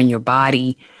identifying where in your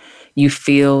body you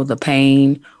feel the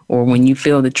pain or when you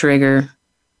feel the trigger.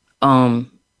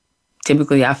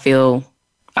 Typically, I feel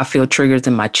triggers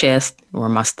in my chest or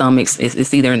my stomach.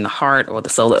 It's either in the heart or the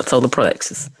solar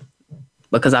plexus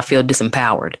because I feel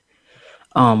disempowered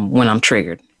when I'm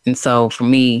triggered. And so for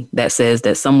me, that says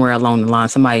that somewhere along the line,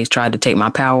 somebody's tried to take my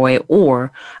power away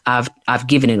or I've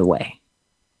given it away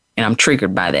and I'm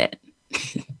triggered by that.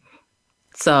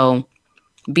 So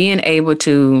being able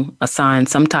to assign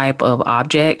some type of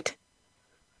object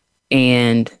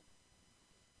and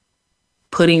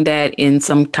putting that in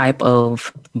some type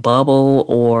of bubble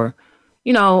or,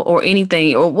 or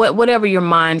anything or whatever your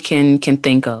mind can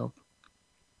think of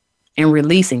and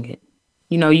releasing it.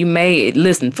 You may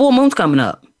listen, full moon's coming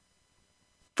up.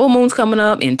 Full moon's coming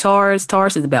up in Taurus.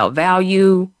 Taurus is about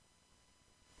value.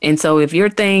 And so if your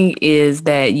thing is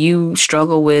that you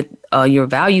struggle with your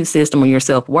value system or your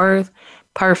self-worth,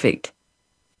 perfect.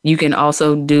 You can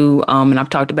also do, and I've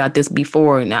talked about this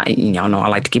before, and y'all know I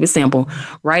like to keep it simple,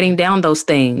 writing down those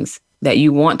things that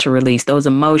you want to release, those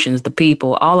emotions, the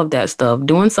people, all of that stuff.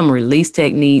 Doing some release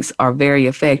techniques are very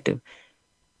effective.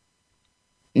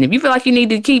 And if you feel like you need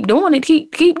to keep doing it,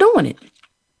 keep doing it.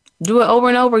 Do it over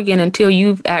and over again until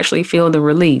you actually feel the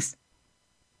release.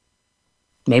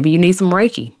 Maybe you need some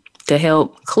Reiki to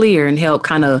help clear and help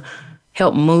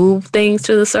move things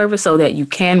to the surface so that you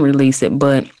can release it.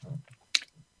 But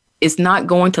it's not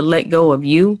going to let go of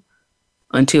you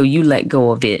until you let go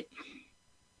of it.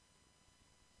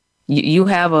 You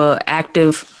have an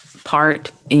active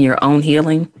part in your own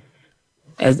healing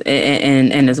as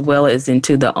well as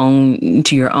into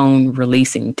your own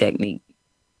releasing technique.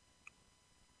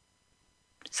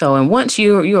 So, and once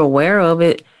you're aware of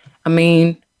it,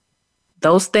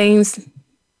 those things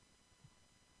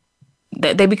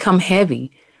that they become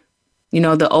heavy.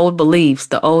 The old beliefs,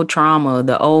 the old trauma,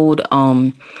 the old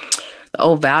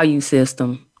value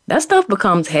system, that stuff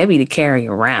becomes heavy to carry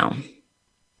around.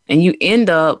 And you end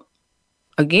up,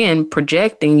 again,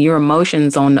 projecting your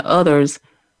emotions on the others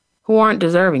who aren't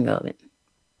deserving of it.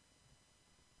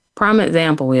 Prime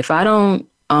example, if I don't,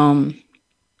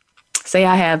 say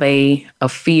I have a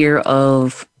fear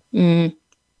of, a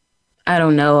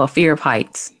fear of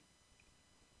heights.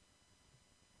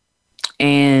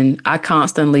 And I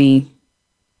constantly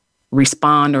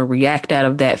respond or react out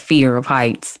of that fear of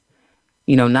heights,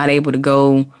 not able to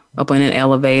go up in an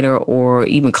elevator or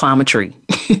even climb a tree.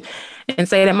 And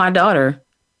say that my daughter,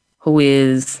 who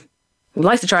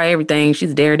likes to try everything,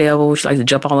 she's a daredevil, she likes to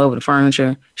jump all over the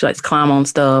furniture, she likes to climb on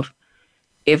stuff.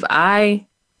 If I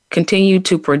continue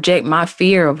to project my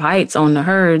fear of heights onto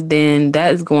her, then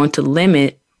that is going to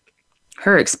limit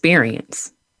her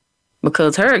experience,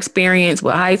 because her experience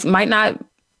with heights might not,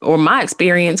 or my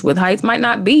experience with heights might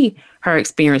not be her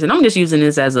experience. And I'm just using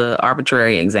this as an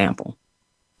arbitrary example.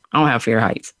 I don't have fear of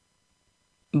heights.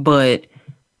 But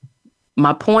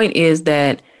my point is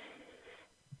that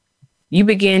you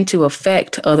begin to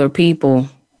affect other people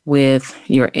with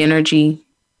your energy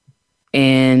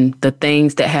and the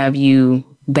things that have you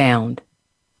bound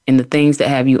and the things that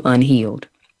have you unhealed.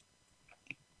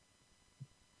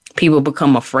 People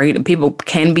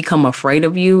can become afraid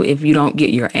of you if you don't get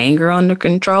your anger under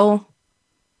control.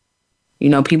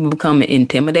 People become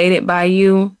intimidated by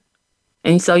you.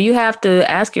 And so you have to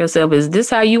ask yourself, is this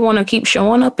how you want to keep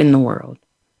showing up in the world?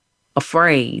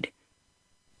 Afraid,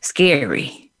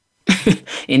 scary,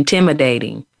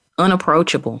 intimidating,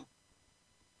 unapproachable.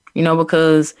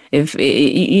 Because if,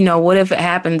 what if it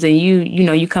happens and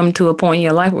you come to a point in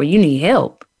your life where you need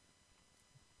help?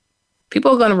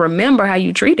 People are going to remember how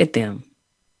you treated them.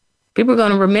 People are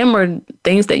going to remember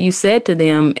things that you said to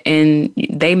them, and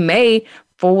they may,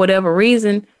 for whatever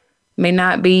reason, may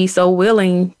not be so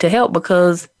willing to help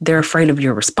because they're afraid of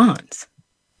your response.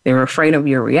 They're afraid of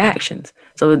your reactions.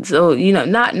 So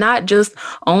not just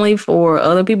only for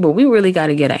other people, we really got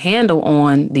to get a handle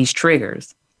on these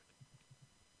triggers.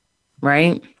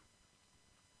 Right?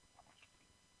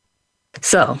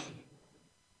 So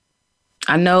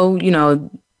I know,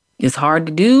 it's hard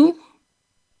to do,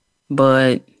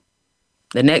 but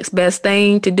the next best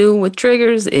thing to do with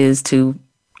triggers is to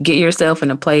get yourself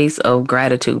in a place of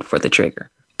gratitude for the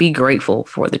trigger. Be grateful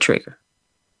for the trigger.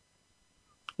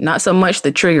 Not so much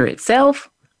the trigger itself,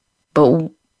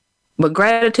 but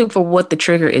gratitude for what the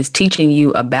trigger is teaching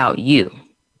you about you.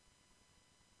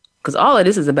 Because all of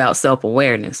this is about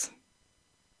self-awareness.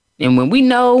 And when we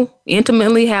know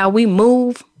intimately how we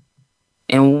move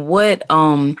and what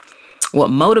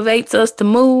motivates us to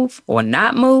move or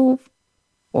not move,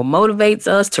 or motivates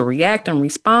us to react and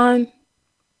respond,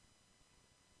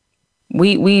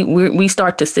 we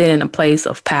start to sit in a place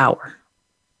of power.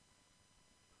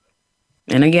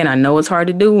 And again, I know it's hard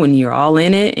to do when you're all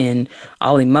in it and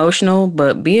all emotional,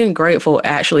 but being grateful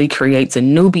actually creates a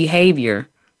new behavior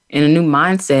and a new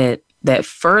mindset that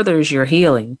furthers your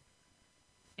healing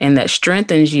and that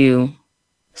strengthens you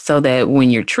so that when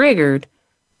you're triggered,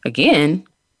 again,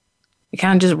 it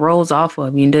kind of just rolls off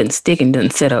of you and doesn't stick and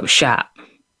doesn't set up shop.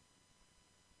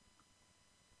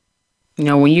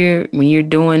 When you're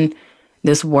doing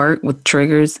this work with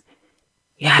triggers,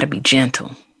 you got to be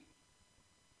gentle.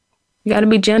 You got to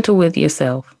be gentle with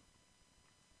yourself.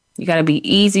 You got to be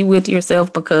easy with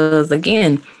yourself because,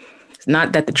 again, it's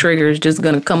not that the trigger is just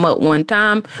going to come up one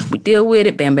time. We deal with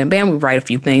it. Bam, bam, bam. We write a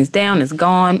few things down. It's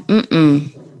gone.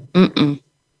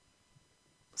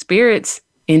 Spirit's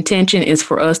intention is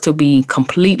for us to be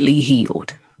completely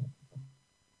healed.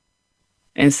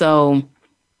 And so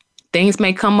things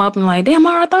may come up and like, damn,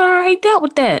 I thought I already dealt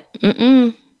with that.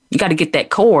 You got to get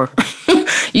that core.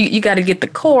 you got to get the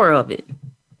core of it.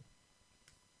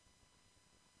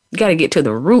 You got to get to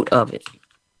the root of it.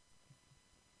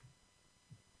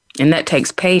 And that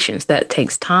takes patience. That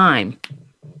takes time.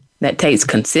 That takes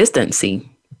consistency.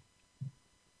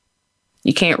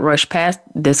 You can't rush past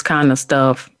this kind of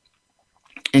stuff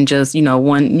and just,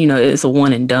 it's a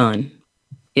one and done.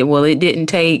 It didn't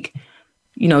take,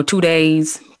 2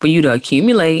 days for you to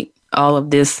accumulate all of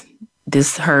this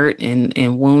hurt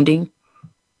and wounding.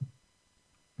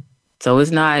 So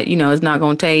it's not, it's not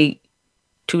going to take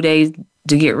 2 days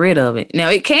to get rid of it. Now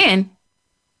it can.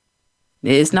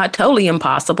 It's not totally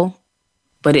impossible,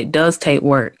 but it does take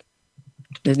work.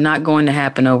 It's not going to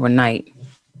happen overnight,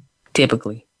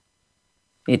 typically.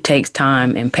 It takes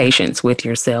time and patience with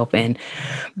yourself and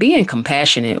being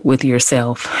compassionate with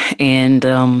yourself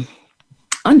and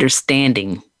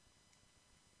understanding,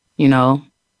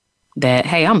 that,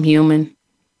 hey, I'm human.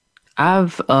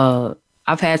 I've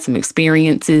had some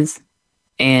experiences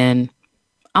and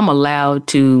I'm allowed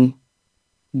to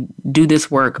do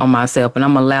this work on myself and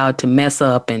I'm allowed to mess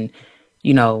up and,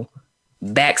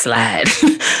 backslide,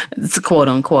 quote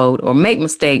unquote, or make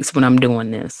mistakes when I'm doing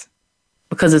this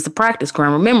because it's a practice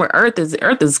ground. Remember, Earth is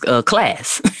a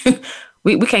class.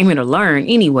 we came here to learn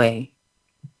anyway.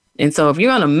 And so if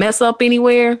you're going to mess up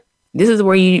anywhere, this is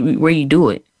where you do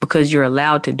it because you're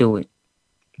allowed to do it.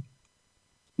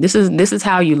 This is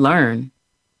how you learn.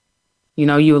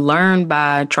 You learn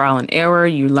by trial and error.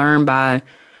 You learn by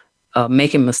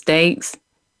making mistakes,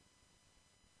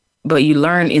 but you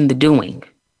learn in the doing,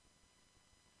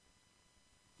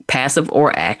 passive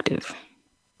or active,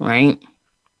 right?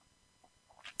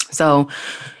 So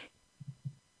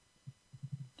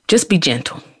just be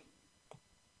gentle.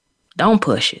 Don't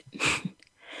push it.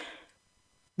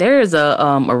 There is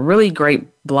a really great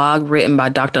blog written by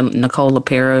Dr. Nicole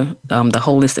LaPera, the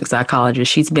holistic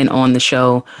psychologist. She's been on the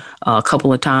show a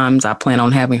couple of times. I plan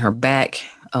on having her back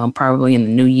probably in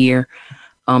the new year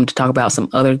to talk about some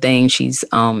other things. She's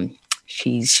got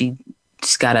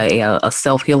a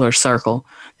self-healer circle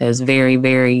that is very,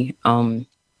 very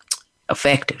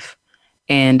effective.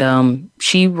 And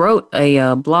she wrote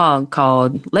a blog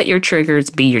called Let Your Triggers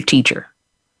Be Your Teacher.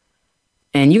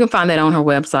 And you can find that on her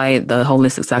website,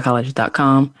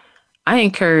 theholisticspsychologist.com. I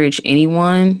encourage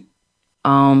anyone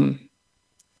who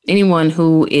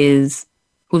is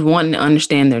who's wanting to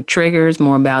understand their triggers,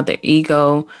 more about their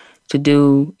ego, to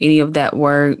do any of that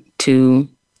work, to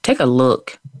take a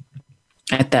look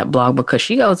at that blog, because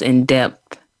she goes in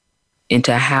depth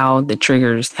into how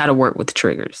to work with the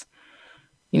triggers.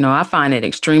 I find it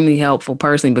extremely helpful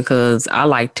personally because I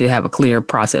like to have a clear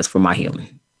process for my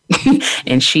healing.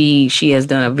 And she has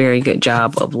done a very good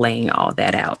job of laying all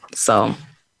that out. So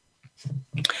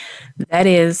that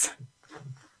is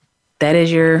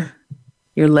your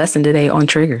lesson today on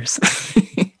triggers.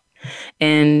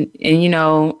 and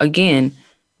again,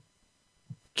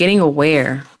 getting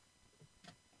aware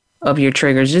of your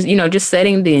triggers, just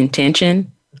setting the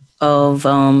intention of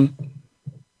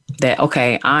that,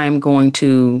 okay, I'm going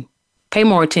to pay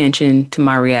more attention to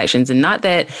my reactions. And not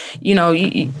that,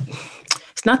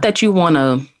 it's not that you want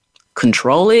to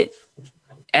control it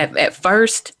at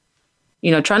first.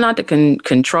 Try not to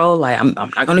control, like, I'm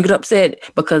not going to get upset,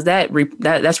 because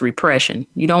that's repression.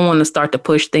 You don't want to start to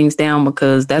push things down,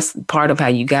 because that's part of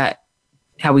how we got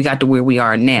to where we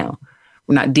are now.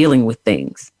 We're not dealing with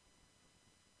things.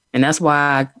 And that's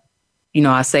why,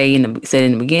 I said in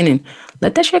the beginning,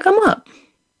 let that shit come up.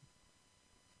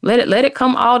 Let it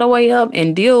come all the way up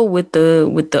and deal with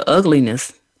the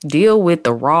ugliness. Deal with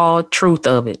the raw truth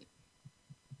of it.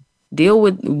 Deal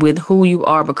with who you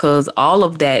are, because all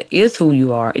of that is who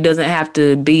you are. It doesn't have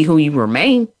to be who you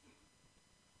remain.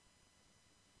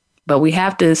 But we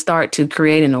have to start to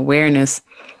create an awareness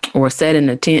or set an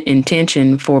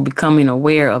intention for becoming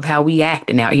aware of how we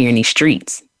acting out here in these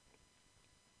streets.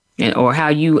 Or how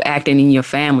you acting in your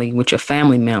family with your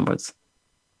family members.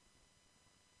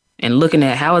 And looking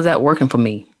at, how is that working for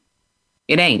me?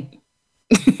 It ain't.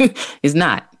 It's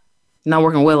not. It's not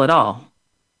working well at all.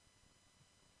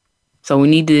 So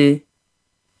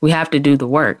we have to do the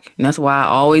work. And that's why I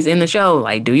always end the show,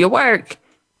 like, do your work.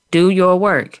 Do your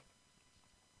work.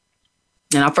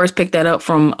 And I first picked that up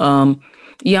from Iyanla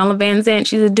Vanzant.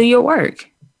 She said, do your work.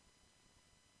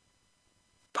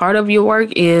 Part of your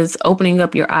work is opening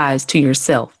up your eyes to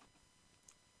yourself.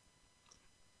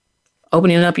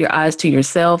 Opening up your eyes to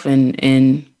yourself.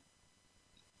 And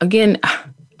again,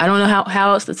 I don't know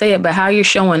how else to say it, but how you're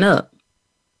showing up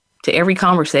to every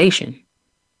conversation.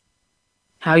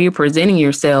 How you're presenting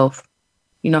yourself.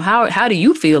 How do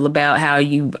you feel about how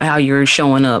you're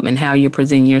showing up and how you're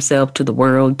presenting yourself to the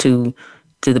world, to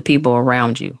the people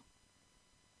around you?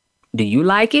 Do you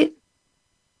like it?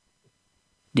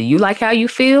 Do you like how you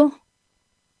feel?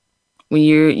 When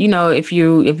if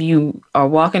you are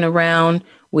walking around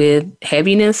with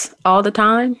heaviness all the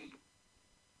time,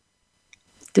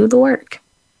 do the work.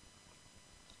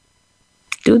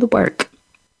 Do the work.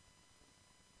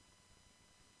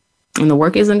 And the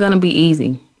work isn't going to be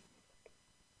easy.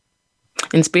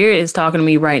 And Spirit is talking to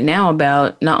me right now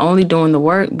about not only doing the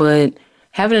work, but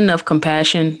having enough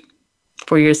compassion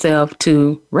for yourself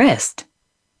to rest.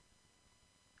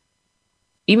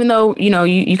 Even though,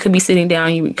 you could be sitting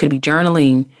down, you could be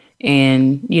journaling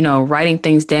and, writing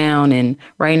things down and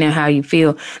writing down how you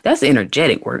feel. That's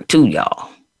energetic work too, y'all.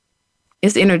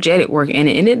 It's energetic work, and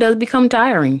it does become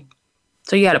tiring.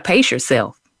 So you got to pace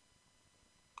yourself.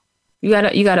 You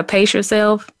gotta pace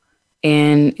yourself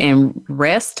and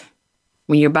rest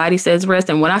when your body says rest.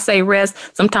 And when I say rest,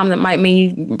 sometimes it might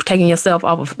mean taking yourself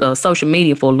off of social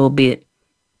media for a little bit.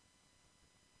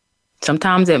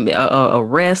 Sometimes a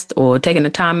rest or taking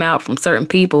a time out from certain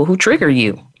people who trigger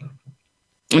you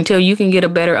until you can get a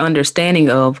better understanding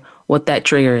of what that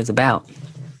trigger is about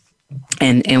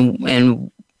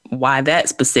and why that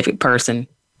specific person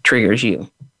triggers you.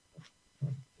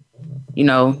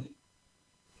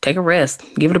 Take a rest,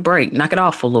 give it a break, knock it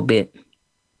off for a little bit,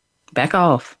 back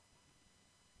off.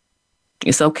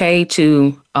 It's okay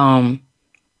to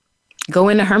go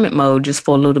into hermit mode just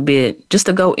for a little bit, just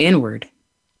to go inward.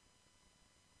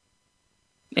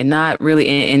 And not really,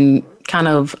 and kind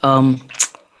of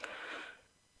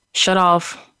shut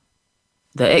off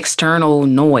the external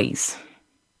noise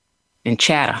and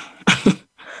chatter.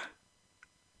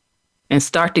 And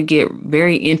start to get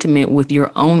very intimate with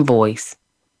your own voice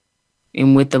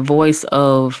and with the voice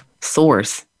of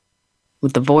Source,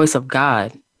 with the voice of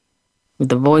God, with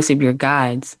the voice of your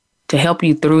guides to help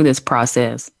you through this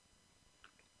process.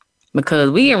 Because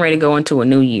we getting ready to go into a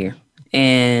new year.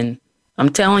 And I'm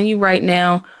telling you right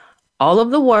now, all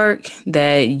of the work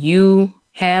that you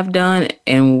have done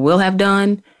and will have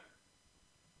done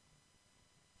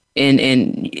and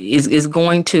is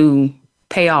going to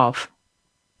pay off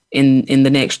in the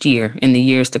next year, in the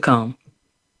years to come.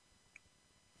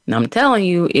 And I'm telling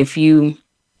you,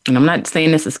 and I'm not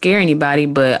saying this to scare anybody,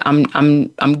 but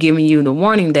I'm giving you the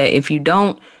warning that if you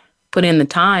don't put in the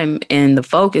time and the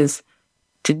focus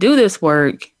to do this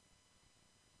work,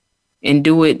 and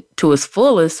do it to its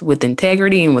fullest with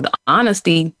integrity and with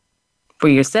honesty for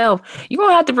yourself, you're going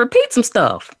to have to repeat some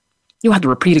stuff. You have to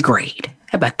repeat a grade.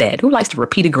 How about that? Who likes to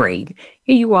repeat a grade?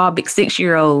 Here you are, big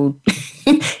 6-year-old,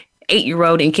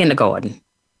 8-year-old in kindergarten.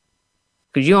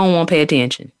 Because you don't want to pay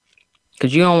attention.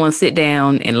 Because you don't want to sit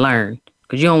down and learn.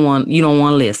 Because you don't want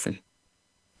to listen.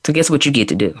 So guess what you get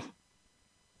to do?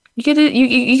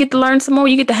 You get to learn some more.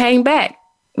 You get to hang back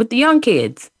with the young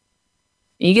kids.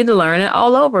 You get to learn it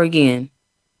all over again.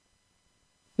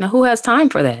 Now, who has time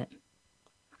for that?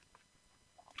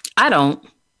 I don't.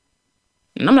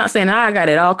 And I'm not saying I got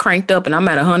it all cranked up and I'm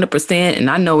at 100% and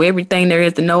I know everything there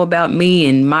is to know about me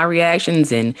and my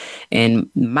reactions and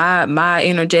my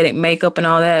energetic makeup and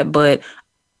all that, but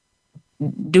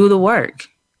do the work.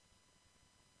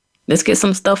 Let's get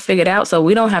some stuff figured out so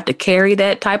we don't have to carry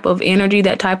that type of energy,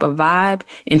 that type of vibe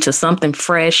into something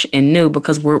fresh and new,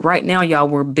 because right now, y'all,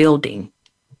 we're building.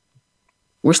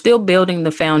 We're still building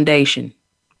the foundation.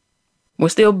 We're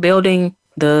still building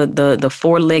the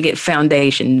four-legged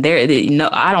foundation.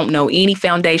 I don't know any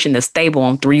foundation that's stable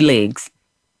on 3 legs.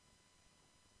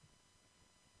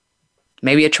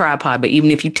 Maybe a tripod, but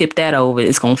even if you tip that over,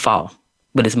 it's going to fall.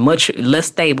 But it's much less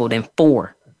stable than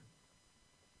 4.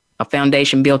 A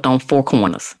foundation built on 4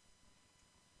 corners.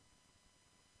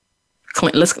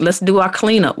 Let's do our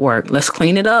cleanup work. Let's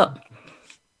clean it up.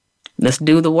 Let's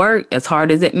do the work, as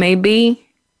hard as it may be.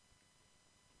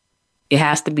 It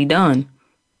has to be done.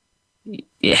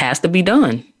 It has to be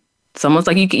done. Someone's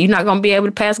like, you're not going to be able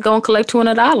to pass go and collect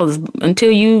 $200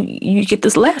 until you get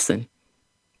this lesson.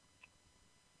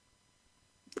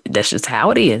 That's just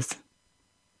how it is.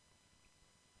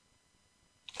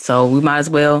 So we might as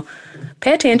well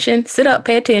pay attention, sit up,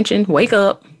 pay attention, wake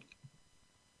up,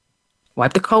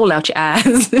 wipe the coal out your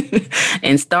eyes,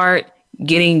 and start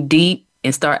getting deep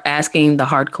and start asking the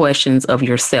hard questions of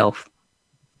yourself.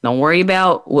 Don't worry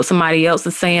about what somebody else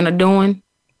is saying or doing.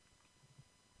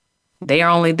 They are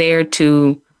only there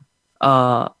to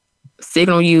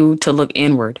signal you to look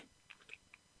inward,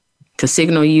 to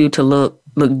signal you to look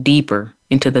deeper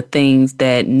into the things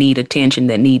that need attention,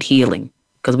 that need healing.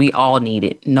 Because we all need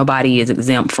it. Nobody is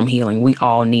exempt from healing. We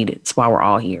all need it. That's why we're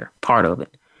all here, part of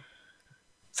it.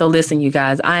 So listen, you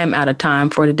guys, I am out of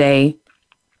time for today.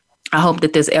 I hope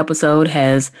that this episode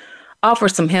has offered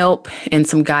some help and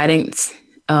some guidance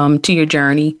to your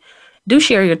journey. Do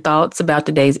share your thoughts about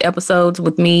today's episodes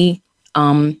with me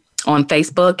on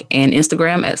Facebook and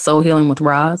Instagram at Soul Healing with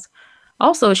Roz.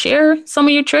 Also, share some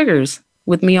of your triggers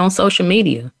with me on social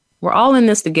media. We're all in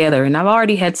this together. And I've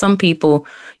already had some people,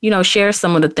 share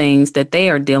some of the things that they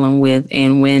are dealing with.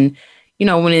 And when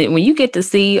you get to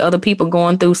see other people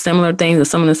going through similar things or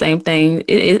some of the same thing,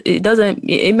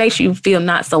 it makes you feel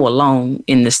not so alone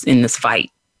in this fight.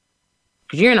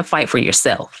 Because you're in a fight for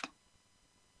yourself.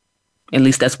 At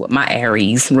least that's what my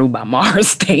Aries, ruled by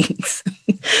Mars, thinks.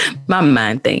 My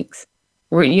mind thinks.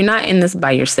 You're not in this by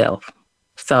yourself.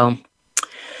 So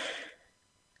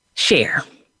share.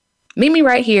 Meet me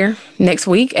right here next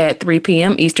week at 3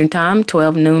 p.m. Eastern Time,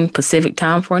 12 noon Pacific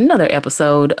Time for another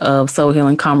episode of Soul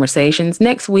Healing Conversations.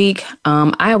 Next week,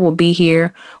 I will be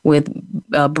here with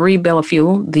Brie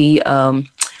Bellafuel.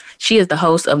 She is the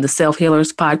host of the Self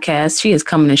Healers podcast. She is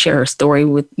coming to share her story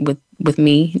with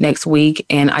me next week.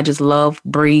 And I just love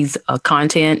Brie's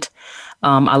content.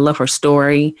 I love her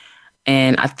story.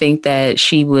 And I think that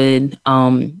she would...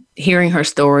 hearing her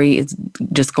story is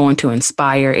just going to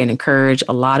inspire and encourage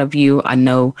a lot of you. I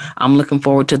know I'm looking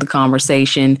forward to the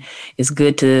conversation. It's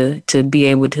good to be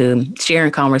able to share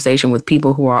in conversation with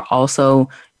people who are also,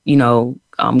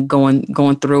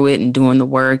 going through it and doing the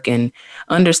work and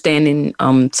understanding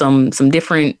some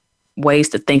different ways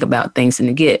to think about things and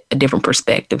to get a different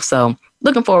perspective. So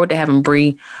looking forward to having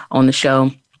Brie on the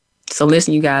show. So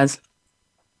listen, you guys,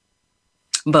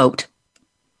 vote.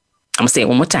 I'm going to say it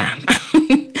one more time.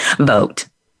 Vote.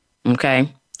 Okay.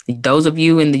 Those of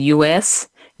you in the U.S.,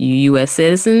 you U.S.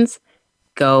 citizens,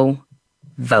 go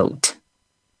vote.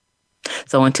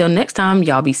 So until next time,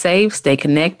 y'all be safe, stay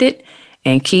connected,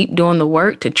 and keep doing the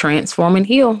work to transform and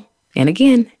heal. And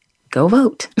again, go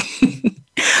vote.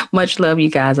 Much love, you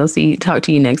guys. Talk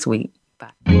to you next week.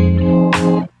 Bye.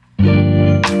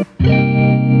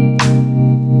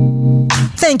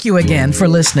 Thank you again for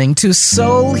listening to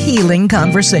Soul Healing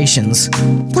Conversations.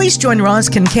 Please join Roz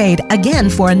Kincaid again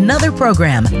for another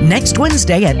program next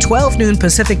Wednesday at 12 noon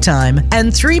Pacific Time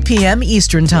and 3 p.m.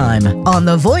 Eastern Time on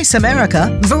the Voice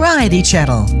America Variety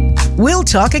Channel. We'll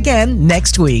talk again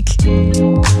next week.